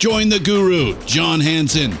 Join the guru, John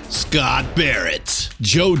Hansen, Scott Barrett,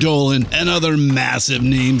 Joe Dolan, and other massive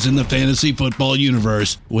names in the fantasy football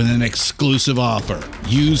universe with an exclusive offer.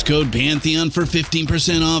 Use code Pantheon for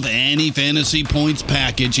 15% off any Fantasy Points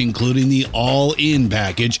package, including the all-in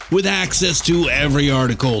package, with access to every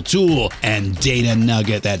article, tool, and data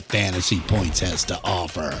nugget that Fantasy Points has to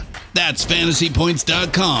offer. That's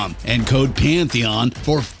FantasyPoints.com and code Pantheon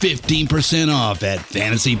for 15% off at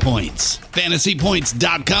Fantasy Points.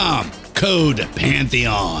 FantasyPoints.com, code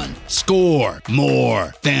Pantheon. Score more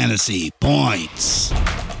fantasy points.